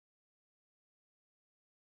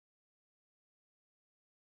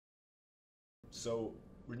So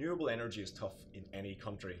renewable energy is tough in any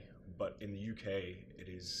country, but in the UK, it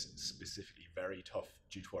is specifically very tough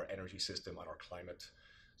due to our energy system and our climate.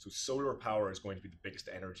 So solar power is going to be the biggest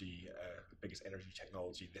energy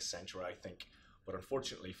technology this century, I think. But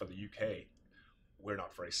unfortunately for the UK, we're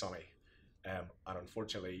not very sunny. And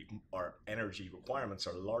unfortunately, our energy requirements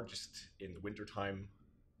are largest in the wintertime,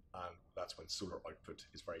 and that's when solar output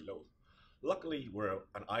is very low. Luckily, we're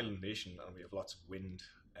an island nation and we have lots of wind,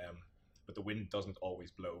 but the wind doesn't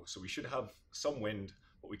always blow. So we should have some wind,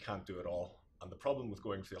 but we can't do it all. And the problem with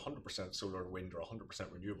going to 100% solar wind or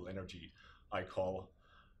 100% renewable energy, I call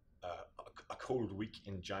a cold week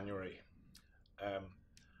in January.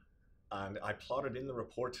 And I plotted in the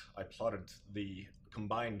report, I plotted the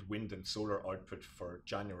combined wind and solar output for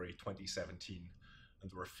January 2017.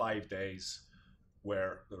 And there were 5 days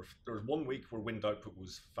where there was 1 week where wind output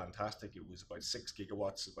was fantastic. It was about 6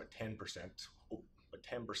 gigawatts, about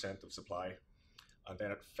 10% of supply. And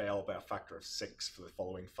then it fell by a factor of 6 for the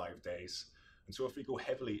following 5 days. And so if we go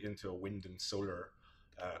heavily into a wind and solar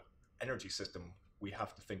energy system, we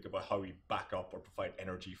have to think about how we back up or provide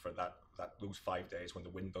energy for those 5 days when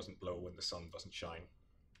the wind doesn't blow, when the sun doesn't shine.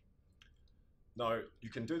 Now, you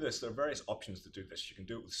can do this. There are various options to do this. You can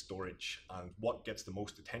do it with storage, and what gets the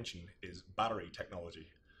most attention is battery technology.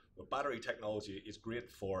 Well, battery technology is great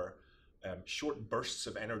for short bursts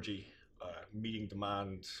of energy, meeting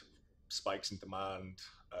demand, spikes in demand,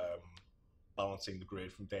 balancing the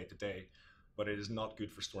grid from day to day, but it is not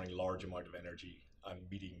good for storing large amount of energy and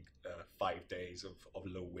meeting 5 days of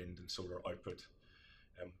low wind and solar output.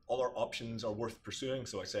 Other options are worth pursuing.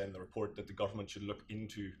 So I say in the report that the government should look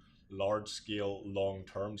into large-scale,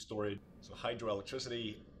 long-term storage. So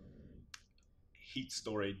hydroelectricity, heat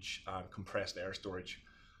storage, and compressed air storage.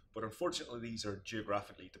 But unfortunately, these are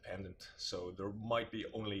geographically dependent. So there might be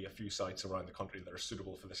only a few sites around the country that are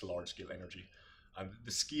suitable for this large-scale energy. And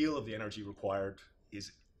the scale of the energy required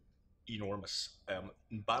is enormous.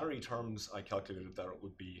 In battery terms, I calculated that it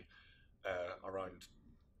would be around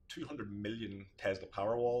 200 million Tesla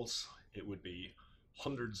Powerwalls. It would be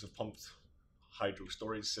hundreds of pumped hydro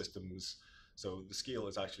storage systems. So the scale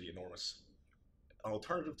is actually enormous. An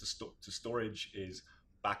alternative to storage is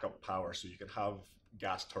backup power. So you can have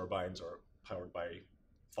gas turbines or powered by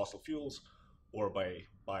fossil fuels or by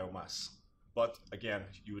biomass. But again,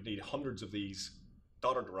 you would need hundreds of these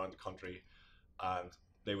dotted around the country, and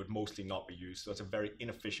they would mostly not be used. So it's a very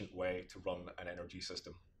inefficient way to run an energy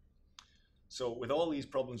system. So with all these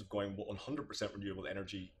problems of going 100% renewable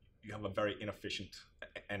energy, you have a very inefficient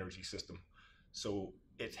energy system. So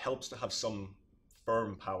it helps to have some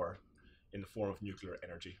firm power in the form of nuclear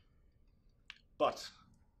energy. But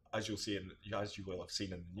as you will have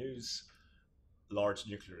seen in the news, large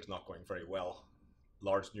nuclear is not going very well.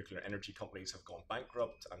 Large nuclear energy companies have gone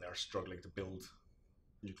bankrupt and they're struggling to build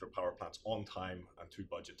nuclear power plants on time and to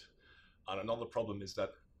budget. And another problem is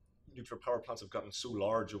that nuclear power plants have gotten so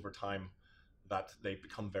large over time that they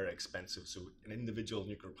become very expensive. So an individual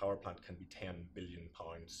nuclear power plant can be £10 billion.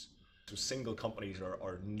 So single companies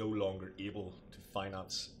are no longer able to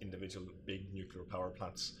finance individual big nuclear power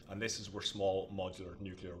plants. And this is where small modular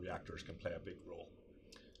nuclear reactors can play a big role.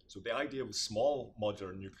 So the idea with small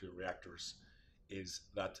modular nuclear reactors is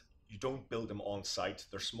that you don't build them on site.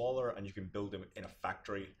 They're smaller and you can build them in a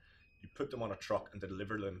factory. You put them on a truck and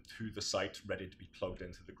deliver them to the site ready to be plugged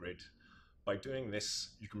into the grid. By doing this,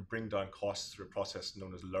 you can bring down costs through a process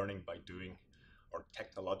known as learning by doing, or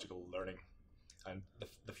technological learning. And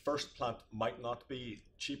the first plant might not be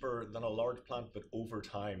cheaper than a large plant, but over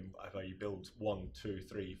time, if you build 1, 2,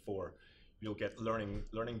 3, 4, you'll get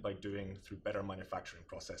learning by doing through better manufacturing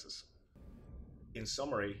processes. In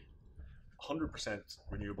summary, 100%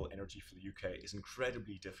 renewable energy for the UK is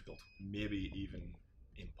incredibly difficult, maybe even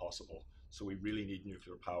impossible. So we really need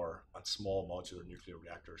nuclear power, and small modular nuclear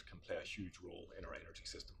reactors can play a huge role in our energy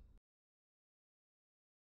system.